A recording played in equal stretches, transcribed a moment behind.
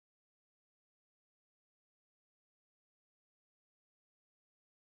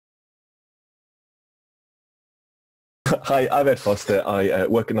Hi, I'm Ed Foster. I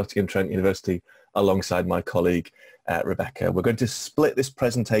work at Nottingham Trent University alongside my colleague Rebecca. We're going to split this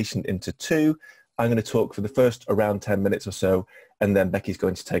presentation into two. I'm going to talk for the first around 10 minutes or so, and then Becky's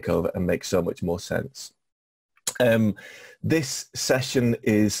going to take over and make so much more sense. This session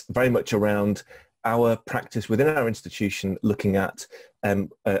is very much around our practice within our institution, looking at an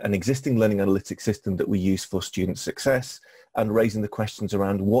existing learning analytics system that we use for student success, and raising the questions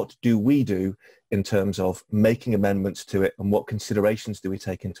around what do we do in terms of making amendments to it and what considerations do we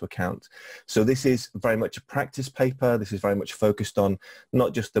take into account. So this is very much a practice paper. This is very much focused on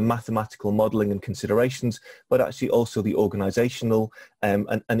not just the mathematical modelling and considerations, but actually also the organisational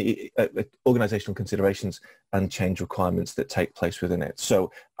organisational considerations and change requirements that take place within it.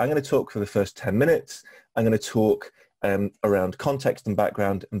 So I'm going to talk for the first 10 minutes. I'm going to talk around context and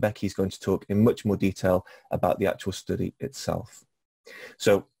background, and Becky's going to talk in much more detail about the actual study itself.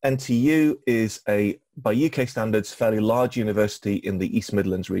 So NTU is by UK standards, fairly large university in the East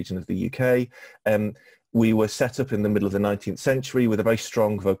Midlands region of the UK. We were set up in the middle of the 19th century with a very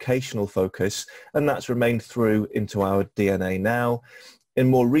strong vocational focus, and that's remained through into our DNA now. In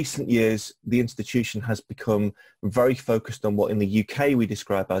more recent years, the institution has become very focused on what in the UK we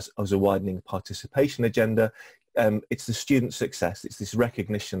describe as a widening participation agenda. It's the student success. It's this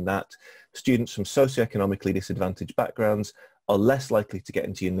recognition that students from socioeconomically disadvantaged backgrounds are less likely to get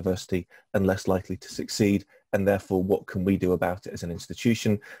into university and less likely to succeed, and therefore what can we do about it as an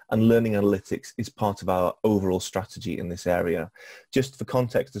institution? And learning analytics is part of our overall strategy in this area. Just for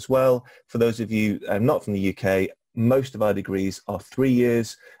context as well, for those of you not from the UK, most of our degrees are 3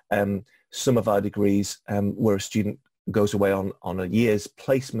 years. Some of our degrees where a student goes away on a year's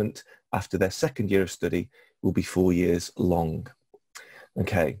placement after their second year of study will be 4 years long.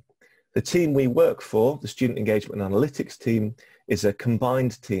 Okay, the team we work for, the Student Engagement and Analytics team, is a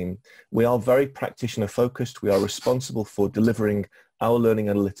combined team. We are very practitioner focused. We are responsible for delivering our learning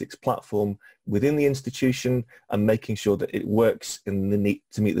analytics platform within the institution and making sure that it works to meet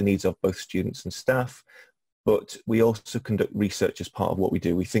the needs of both students and staff. But we also conduct research as part of what we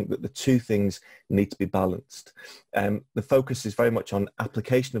do. We think that the two things need to be balanced. The focus is very much on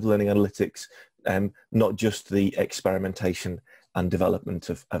application of learning analytics, not just the experimentation and development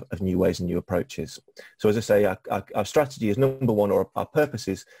of new ways and new approaches. So as I say, our strategy is number one, or our purpose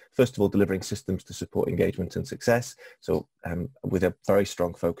is, first of all, delivering systems to support engagement and success. So with a very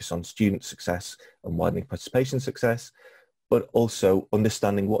strong focus on student success and widening participation success, but also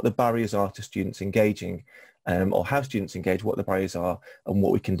understanding what the barriers are to students engaging, or how students engage, what the barriers are, and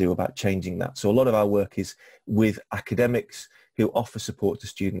what we can do about changing that. So a lot of our work is with academics who offer support to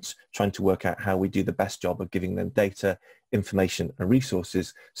students, trying to work out how we do the best job of giving them data, information and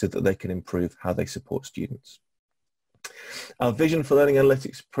resources so that they can improve how they support students. Our vision for learning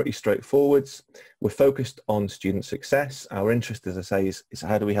analytics is pretty straightforward. We're focused on student success. Our interest, as I say, is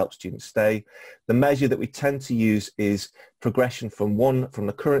how do we help students stay. The measure that we tend to use is progression from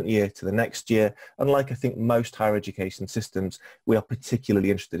the current year to the next year. And like I think most higher education systems, we are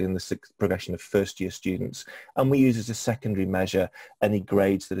particularly interested in the progression of first year students. And we use as a secondary measure any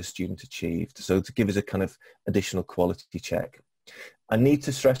grades that a student achieved. So to give us a kind of additional quality check. I need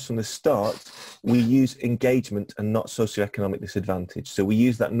to stress from the start, we use engagement and not socioeconomic disadvantage. So we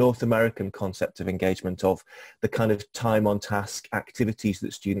use that North American concept of engagement, of the kind of time on task activities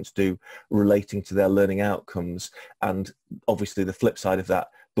that students do relating to their learning outcomes. And obviously the flip side of that,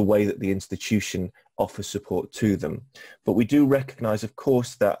 the way that the institution offers support to them. But we do recognize, of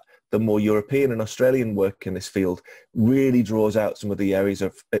course, that the more European and Australian work in this field really draws out some of the areas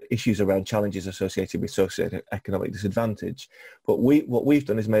of issues around challenges associated with socioeconomic disadvantage. But what we've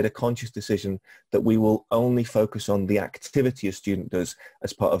done is made a conscious decision that we will only focus on the activity a student does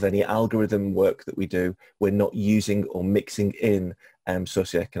as part of any algorithm work that we do. We're not using or mixing in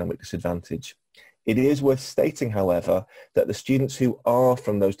socioeconomic disadvantage. It is worth stating, however, that the students who are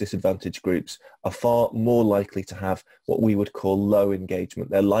from those disadvantaged groups are far more likely to have what we would call low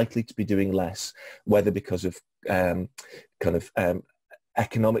engagement. They're likely to be doing less, whether because of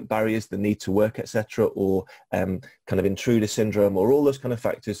economic barriers, the need to work, etc., or kind of intruder syndrome, or all those kind of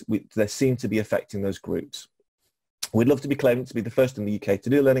factors. They seem to be affecting those groups. We'd love to be claiming to be the first in the UK to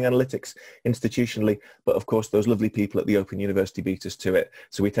do learning analytics institutionally, but of course those lovely people at the Open University beat us to it.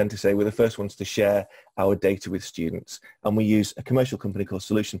 So we tend to say we're the first ones to share our data with students, and we use a commercial company called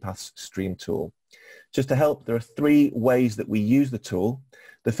Solution Path's Stream tool. Just to help, there are 3 ways that we use the tool.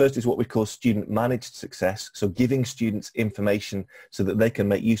 The first is what we call student managed success, so giving students information so that they can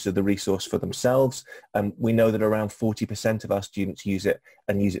make use of the resource for themselves. We know that around 40% of our students use it,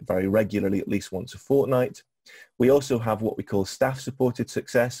 and use it very regularly, at least once a fortnight. We also have what we call staff-supported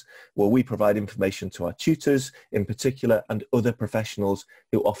success, where we provide information to our tutors in particular and other professionals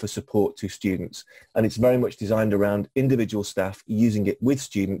who offer support to students. And it's very much designed around individual staff using it with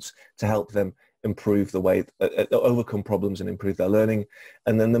students to help them improve the way, overcome problems and improve their learning.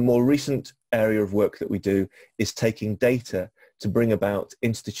 And then the more recent area of work that we do is taking data to bring about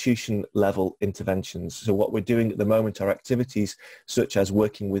institution level interventions. So what we're doing at the moment are activities such as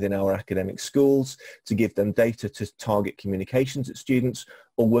working within our academic schools to give them data to target communications at students,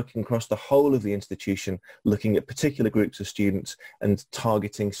 or working across the whole of the institution, looking at particular groups of students and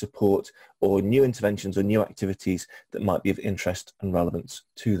targeting support or new interventions or new activities that might be of interest and relevance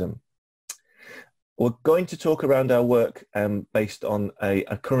to them. We're going to talk around our work based on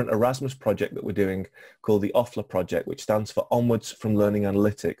a current Erasmus project that we're doing called the OFLA project, which stands for Onwards from Learning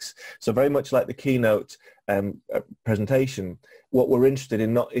Analytics. So very much like the keynote presentation, what we're interested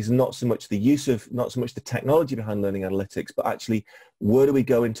in is not so much the technology behind learning analytics, but actually where do we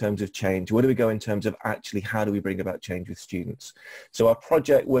go in terms of change? Where do we go in terms of actually how do we bring about change with students? So our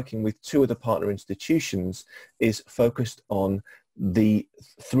project, working with 2 other partner institutions, is focused on the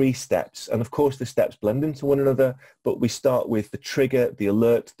 3 steps, and of course the steps blend into one another, but we start with the trigger, the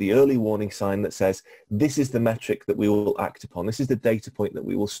alert, the early warning sign that says this is the metric that we will act upon, this is the data point that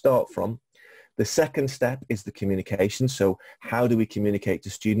we will start from. The second step is the communication. So how do we communicate to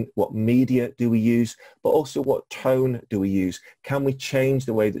student? What media do we use? But also what tone do we use? Can we change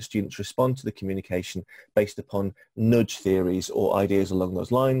the way that students respond to the communication based upon nudge theories or ideas along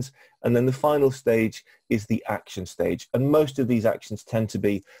those lines? And then the final stage is the action stage. And most of these actions tend to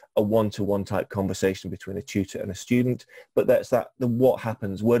be a one-to-one type conversation between a tutor and a student. But that's the what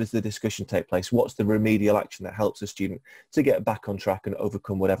happens, where does the discussion take place? What's the remedial action that helps a student to get back on track and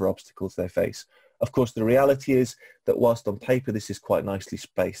overcome whatever obstacles they face? Of course, the reality is that whilst on paper this is quite nicely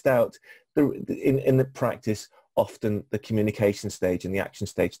spaced out, in the practice, often the communication stage and the action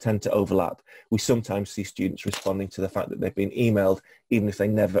stage tend to overlap. We sometimes see students responding to the fact that they've been emailed, even if they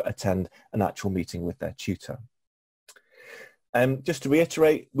never attend an actual meeting with their tutor. Just to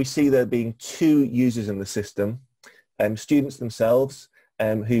reiterate, we see there being 2 users in the system, students themselves,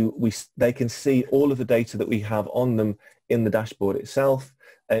 they can see all of the data that we have on them in the dashboard itself,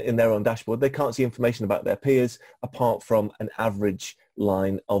 in their own dashboard. They can't see information about their peers apart from an average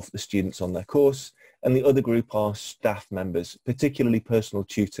line of the students on their course. And the other group are staff members, particularly personal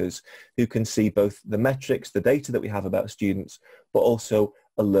tutors, who can see both the metrics, the data that we have about students, but also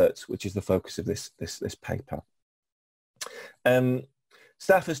alerts, which is the focus of this paper.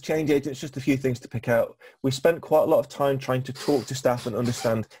 Staff as change agents, just a few things to pick out. We spent quite a lot of time trying to talk to staff and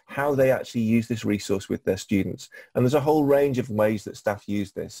understand how they actually use this resource with their students. And there's a whole range of ways that staff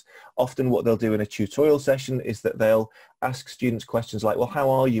use this. Often what they'll do in a tutorial session is that they'll ask students questions like, well, how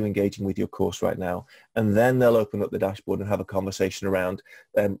are you engaging with your course right now? And then they'll open up the dashboard and have a conversation around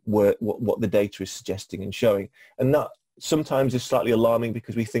what the data is suggesting and showing. And that sometimes is slightly alarming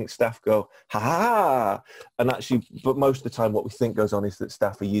because we think staff go, ha ha ha, and actually, but most of the time what we think goes on is that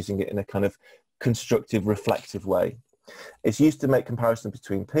staff are using it in a kind of constructive, reflective way. It's used to make comparisons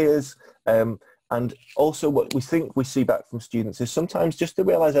between peers, and also what we think we see back from students is sometimes just the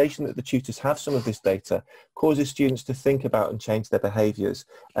realization that the tutors have some of this data causes students to think about and change their behaviors,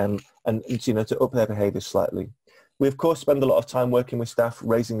 and to up their behaviors slightly. We, of course, spend a lot of time working with staff,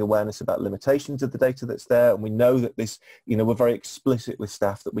 raising awareness about limitations of the data that's there. And we know that this, we're very explicit with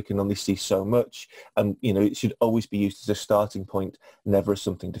staff that we can only see so much. And, it should always be used as a starting point, never as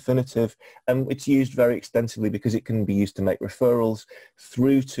something definitive. And it's used very extensively because it can be used to make referrals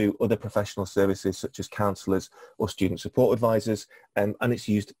through to other professional services such as counsellors or student support advisors. And it's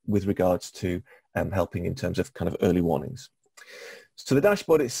used with regards to helping in terms of kind of early warnings. So the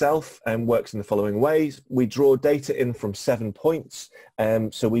dashboard itself works in the following ways. We draw data in from 7 points.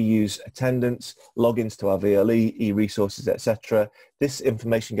 So we use attendance, logins to our VLE, e-resources, etc. This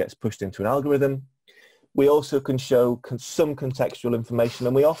information gets pushed into an algorithm. We also can show some contextual information,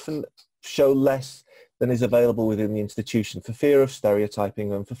 and we often show less than is available within the institution for fear of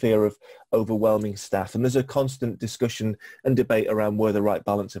stereotyping and for fear of overwhelming staff. And there's a constant discussion and debate around where the right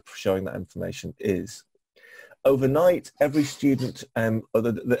balance of showing that information is. Overnight, every student,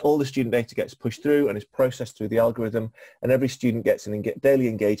 all the student data gets pushed through and is processed through the algorithm, and every student gets an daily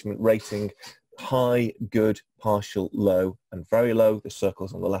engagement rating: high, good, partial, low, and very low, the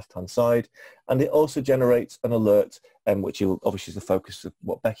circles on the left-hand side. And it also generates an alert, which obviously is the focus of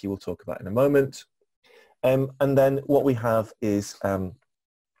what Becky will talk about in a moment. And then what we have is a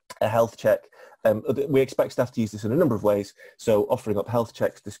health check. We expect staff to use this in a number of ways, so offering up health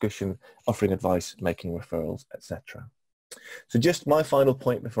checks, discussion, offering advice, making referrals, etc. So just my final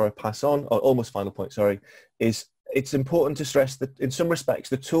point before I pass on, or almost final point, sorry, is it's important to stress that in some respects,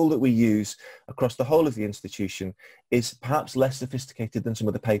 the tool that we use across the whole of the institution is perhaps less sophisticated than some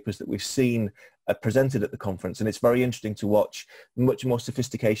of the papers that we've seen presented at the conference. And it's very interesting to watch much more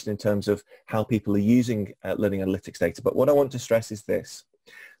sophistication in terms of how people are using learning analytics data. But what I want to stress is this.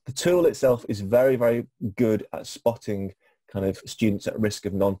 The tool itself is very, very good at spotting kind of students at risk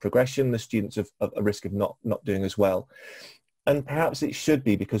of non-progression, the students of risk of not doing as well. And perhaps it should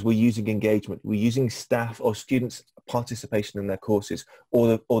be because we're using engagement, we're using staff or students' participation in their courses or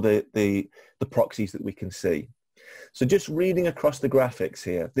the proxies that we can see. So just reading across the graphics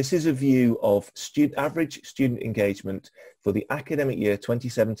here, this is a view of average student engagement for the academic year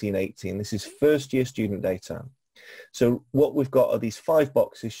 2017-18. This is first year student data. So what we've got are these 5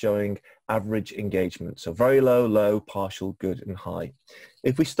 boxes showing average engagement. So very low, low, partial, good, and high.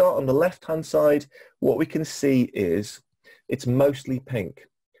 If we start on the left-hand side, what we can see is it's mostly pink.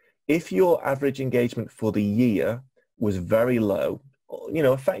 If your average engagement for the year was very low, you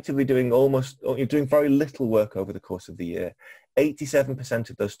know, effectively you're doing very little work over the course of the year, 87%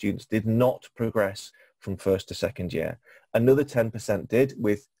 of those students did not progress from first to second year. Another 10% did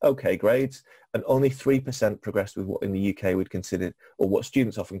with okay grades, and only 3% progressed with what in the UK would consider, or what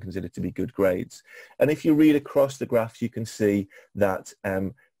students often consider to be good grades. And if you read across the graphs, you can see that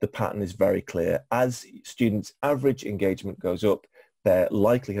the pattern is very clear. As students' average engagement goes up, their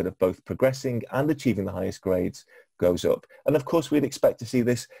likelihood of both progressing and achieving the highest grades goes up. And of course, we'd expect to see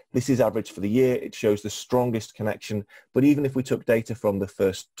this. This is average for the year. It shows the strongest connection. But even if we took data from the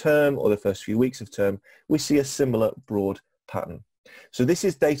first term or the first few weeks of term, we see a similar broad pattern. So this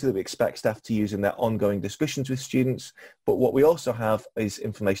is data that we expect staff to use in their ongoing discussions with students. But what we also have is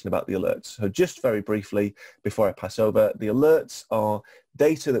information about the alerts. So just very briefly, before I pass over, the alerts are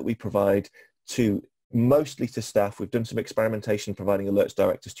data that we provide mostly to staff. We've done some experimentation providing alerts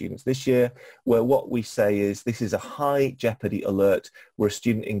direct to students this year, where what we say is this is a high jeopardy alert where a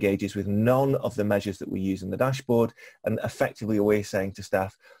student engages with none of the measures that we use in the dashboard, and effectively we're saying to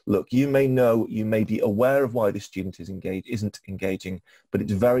staff, look, you may be aware of why this student isn't engaging, but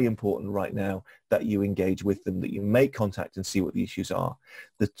it's very important right now that you engage with them, that you make contact and see what the issues are.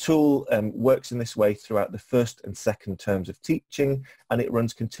 The tool works in this way throughout the first and second terms of teaching, and it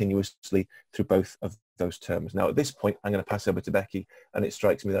runs continuously through both of those terms. Now, at this point, I'm going to pass over to Becky, and it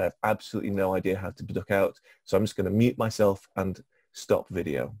strikes me that I have absolutely no idea how to duck out, so I'm just going to mute myself and stop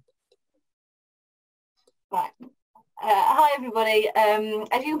video. Right. Hi, everybody.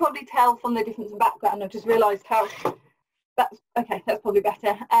 As you can probably tell from the difference in background, I've just realised how that's probably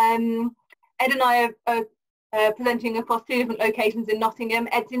better. Ed and I are presenting across 2 different locations in Nottingham.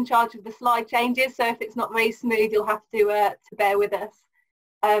 Ed's in charge of the slide changes, so if it's not very smooth, you'll have to bear with us.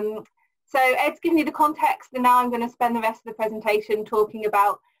 So Ed's given you the context, and now I'm going to spend the rest of the presentation talking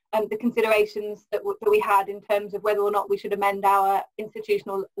about the considerations that we had in terms of whether or not we should amend our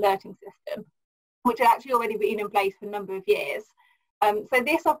institutional alerting system, which had actually already been in place for a number of years. So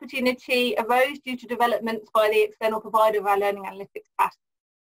this opportunity arose due to developments by the external provider of our learning analytics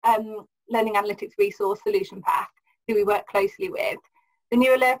resource Solution Path, who we work closely with. The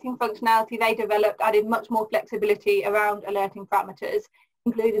new alerting functionality they developed added much more flexibility around alerting parameters,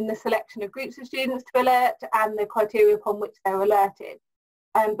 including the selection of groups of students to alert and the criteria upon which they were alerted.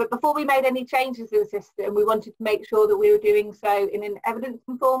 But before we made any changes to the system, we wanted to make sure that we were doing so in an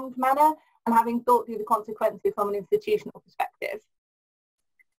evidence-informed manner and having thought through the consequences from an institutional perspective.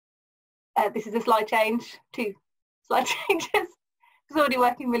 This is a slide change, 2 slide changes. It's already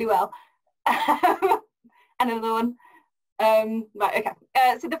working really well. And another one. Right,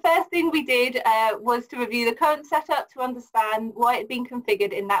 okay. So the first thing we did was to review the current setup to understand why it had been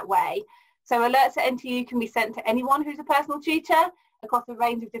configured in that way. So alerts at NTU can be sent to anyone who's a personal tutor across a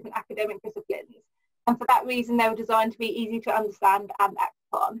range of different academic disciplines. And for that reason, they were designed to be easy to understand and act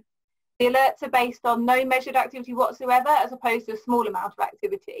upon. The alerts are based on no measured activity whatsoever, as opposed to a small amount of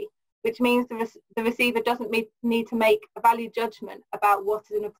activity, which means the receiver doesn't need to make a valid judgment about what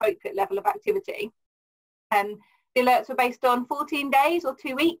is an appropriate level of activity. The alerts were based on 14 days or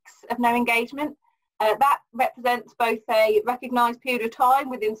 2 weeks of no engagement. That represents both a recognised period of time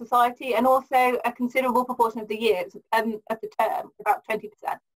within society and also a considerable proportion of the years of the term, about 20%.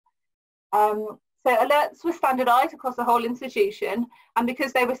 So alerts were standardised across the whole institution, and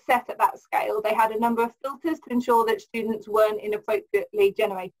because they were set at that scale, they had a number of filters to ensure that students weren't inappropriately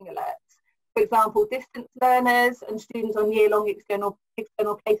generating alerts. For example, distance learners and students on year-long external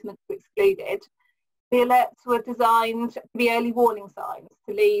placements were excluded. The alerts were designed to be early warning signs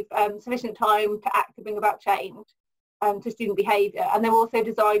to leave sufficient time to act to bring about change to student behaviour, and they were also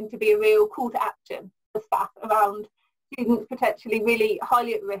designed to be a real call to action for staff around students potentially really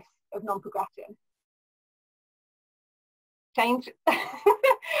highly at risk of non-progression. Change.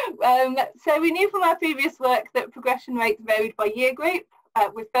 So we knew from our previous work that progression rates varied by year group,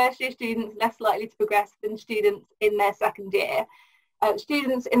 with first year students less likely to progress than students in their second year.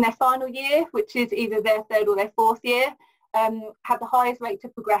 Students in their final year, which is either their third or their fourth year, have the highest rate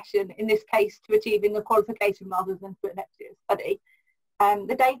of progression, in this case to achieving a qualification rather than for next year's study.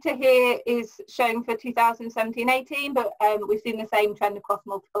 The data here is shown for 2017-18, but we've seen the same trend across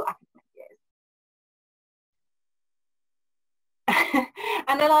multiple academic years.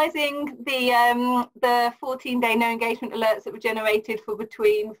 Analysing the 14-day no engagement alerts that were generated for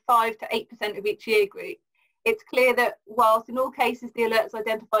between 5 to 8% of each year group, it's clear that whilst in all cases the alerts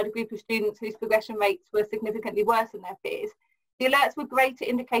identified a group of students whose progression rates were significantly worse than their peers, the alerts were greater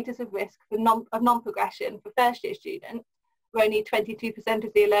indicators of risk for non-progression for first year students, where only 22%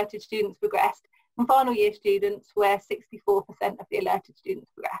 of the alerted students progressed, and final year students, where 64% of the alerted students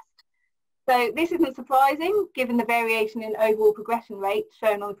progressed. So this isn't surprising given the variation in overall progression rates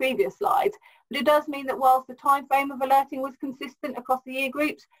shown on the previous slides, but it does mean that whilst the time frame of alerting was consistent across the year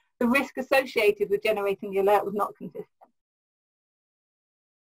groups, the risk associated with generating the alert was not consistent.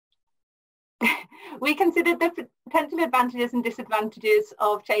 We considered the potential advantages and disadvantages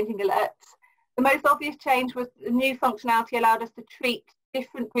of changing alerts. The most obvious change was the new functionality allowed us to treat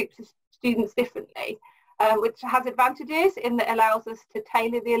different groups of students differently, which has advantages in that it allows us to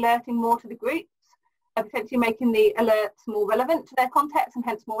tailor the alerting more to the groups, potentially making the alerts more relevant to their context and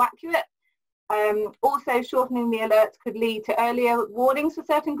hence more accurate. Also, shortening the alerts could lead to earlier warnings for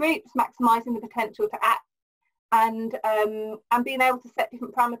certain groups, maximising the potential to act, and being able to set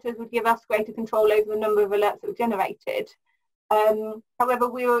different parameters would give us greater control over the number of alerts that were generated. However,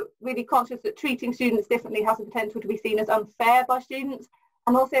 we were really conscious that treating students differently has the potential to be seen as unfair by students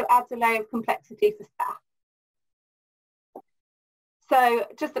and also adds a layer of complexity for staff. So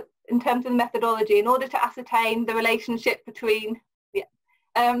just in terms of the methodology, in order to ascertain the relationship between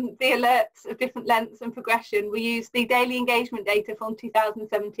the alerts of different lengths and progression, we used the daily engagement data from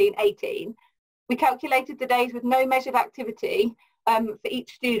 2017-18. We calculated the days with no measured activity for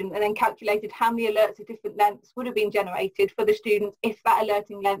each student and then calculated how many alerts of different lengths would have been generated for the students if that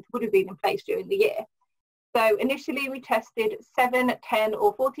alerting length would have been in place during the year. So initially we tested 7, 10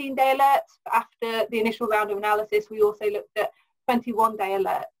 or 14-day alerts. After the initial round of analysis, we also looked at 21-day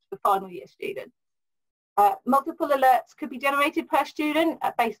alerts for final year students. Multiple alerts could be generated per student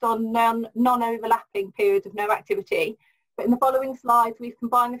based on non-overlapping periods of no activity. But in the following slides, we've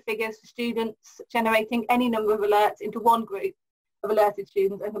combined the figures for students generating any number of alerts into one group of alerted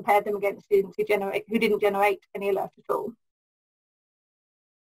students and compared them against students who didn't generate any alerts at all.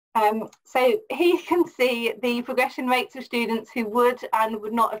 So here you can see the progression rates of students who would and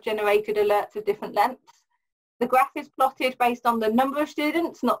would not have generated alerts of different lengths. The graph is plotted based on the number of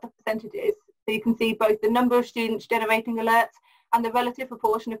students, not the percentages. So you can see both the number of students generating alerts and the relative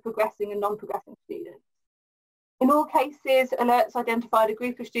proportion of progressing and non-progressing students. In all cases, alerts identified a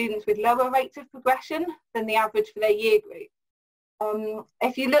group of students with lower rates of progression than the average for their year group.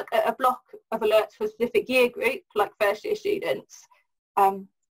 If you look at a block of alerts for a specific year group, like first year students,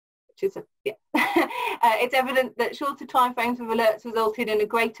 it's evident that shorter timeframes of alerts resulted in a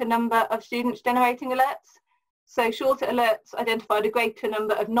greater number of students generating alerts. So shorter alerts identified a greater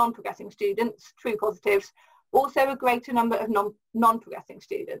number of non-progressing students, true positives, also a greater number of non-progressing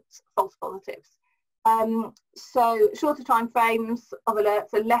students, false positives. So shorter timeframes of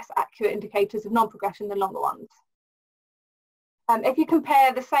alerts are less accurate indicators of non-progression than longer ones. If you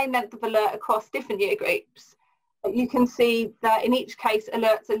compare the same length of alert across different year groups, you can see that in each case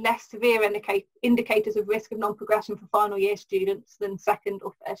alerts are less severe indicators of risk of non-progression for final year students than second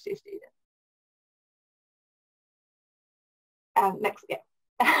or first year students.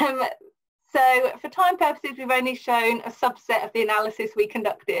 So for time purposes, we've only shown a subset of the analysis we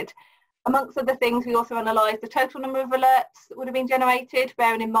conducted. Amongst other things, we also analysed the total number of alerts that would have been generated,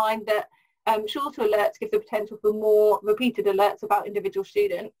 bearing in mind that shorter alerts give the potential for more repeated alerts about individual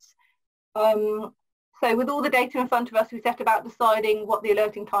students. So with all the data in front of us, we set about deciding what the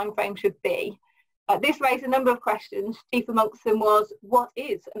alerting timeframe should be. This raised a number of questions. Chief amongst them was, what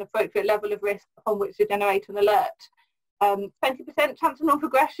is an appropriate level of risk on which to generate an alert? 20% chance of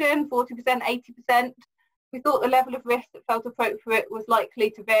non-progression, 40%, 80%. We thought the level of risk that felt appropriate was likely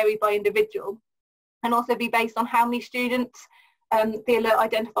to vary by individual and also be based on how many students the alert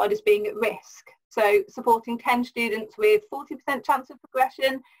identified as being at risk. So supporting 10 students with 40% chance of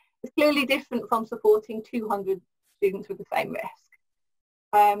progression is clearly different from supporting 200 students with the same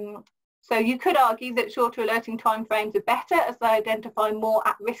risk. So you could argue that shorter alerting timeframes are better as they identify more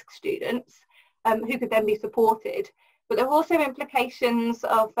at-risk students who could then be supported. but there are also implications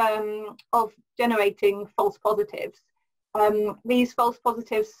of generating false positives. These false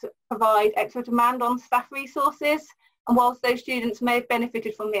positives provide extra demand on staff resources, and whilst those students may have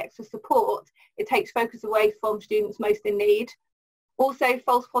benefited from the extra support, it takes focus away from students most in need. Also,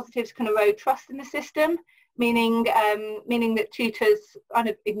 false positives can erode trust in the system, meaning that tutors kind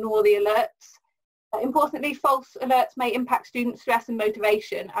of ignore the alerts. Importantly, false alerts may impact student stress and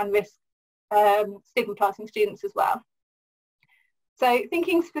motivation and risk stigmatising students as well. So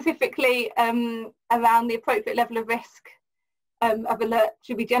thinking specifically around the appropriate level of risk of alert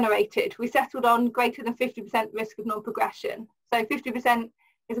should be generated, we settled on greater than 50% risk of non-progression. So 50%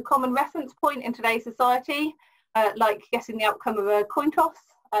 is a common reference point in today's society, like guessing the outcome of a coin toss.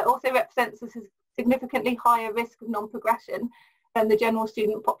 Also represents a significantly higher risk of non-progression than the general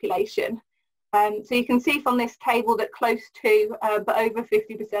student population. So you can see from this table that close to but over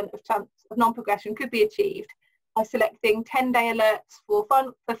 50% of chance of non-progression could be achieved by selecting 10-day alerts for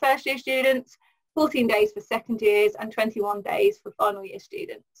first year students, 14 days for second years and 21 days for final year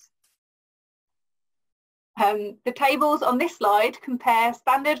students. The tables on this slide compare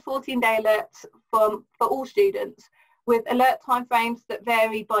standard 14-day alerts for all students with alert timeframes that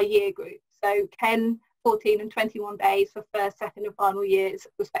vary by year group, so 10, 14 and 21 days for first, second and final years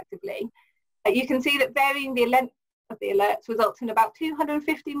respectively. You can see that varying the length of the alerts results in about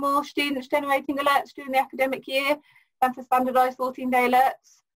 250 more students generating alerts during the academic year than for standardised 14-day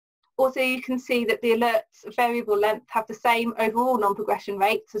alerts. Also, you can see that the alerts of variable length have the same overall non-progression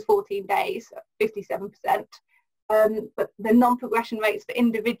rates as 14 days, 57%, but the non-progression rates for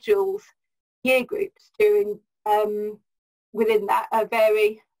individuals year groups during within that are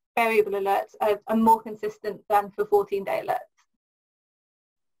variable alerts are more consistent than for 14-day alerts.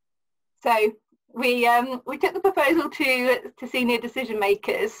 So we took the proposal to senior decision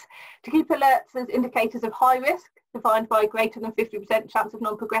makers to keep alerts as indicators of high risk, defined by greater than 50% chance of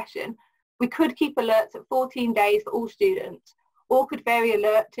non-progression. We could keep alerts at 14 days for all students, or could vary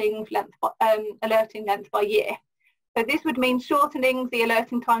alerting length by year. So this would mean shortening the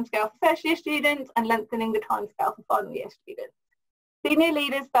alerting timescale for first year students and lengthening the timescale for final year students. Senior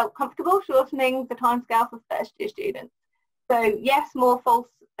leaders felt comfortable shortening the timescale for first year students. So yes, more false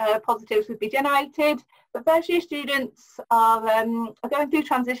positives would be generated, but first year students are going through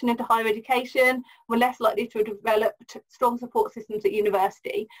transition into higher education, we're less likely to develop strong support systems at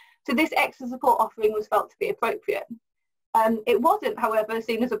university. So this extra support offering was felt to be appropriate. It wasn't, however,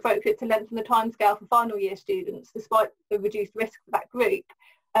 seen as appropriate to lengthen the timescale for final year students, despite the reduced risk for that group,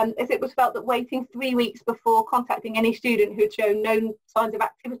 as it was felt that waiting 3 weeks before contacting any student who had shown no signs of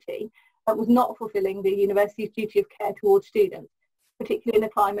activity was not fulfilling the university's duty of care towards students, particularly in a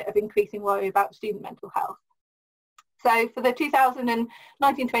climate of increasing worry about student mental health. So for the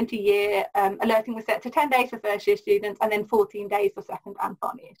 2019-20 year, alerting was set to 10 days for first year students and then 14 days for second and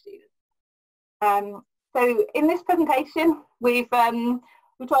final year students. So in this presentation, we tried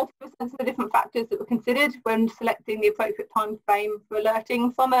to give a sense of the different factors that were considered when selecting the appropriate time frame for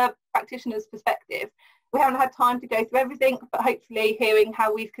alerting from a practitioner's perspective. We haven't had time to go through everything, but hopefully hearing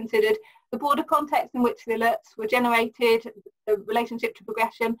how we've considered the broader context in which the alerts were generated, the relationship to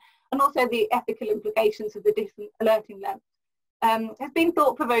progression, and also the ethical implications of the different alerting lengths has been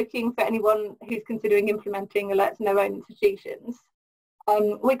thought-provoking for anyone who's considering implementing alerts in their own institutions.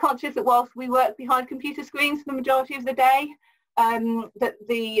 We're conscious that whilst we work behind computer screens for the majority of the day,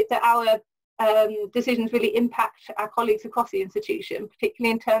 that our decisions really impact our colleagues across the institution,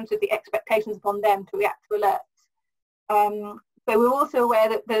 particularly in terms of the expectations upon them to react to alerts. So we're also aware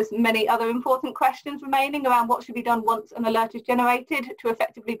that there's many other important questions remaining around what should be done once an alert is generated to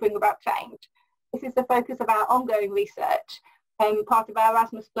effectively bring about change. This is the focus of our ongoing research, part of our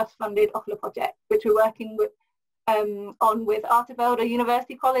Erasmus Plus funded OCLA project, which we're working with, on with Artevelde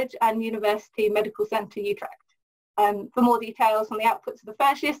University College and University Medical Centre Utrecht. For more details on the outputs of the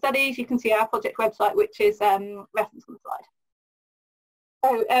first year studies, you can see our project website, which is referenced on the slide.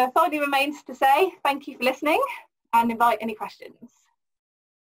 So finally remains to say thank you for listening and invite any questions.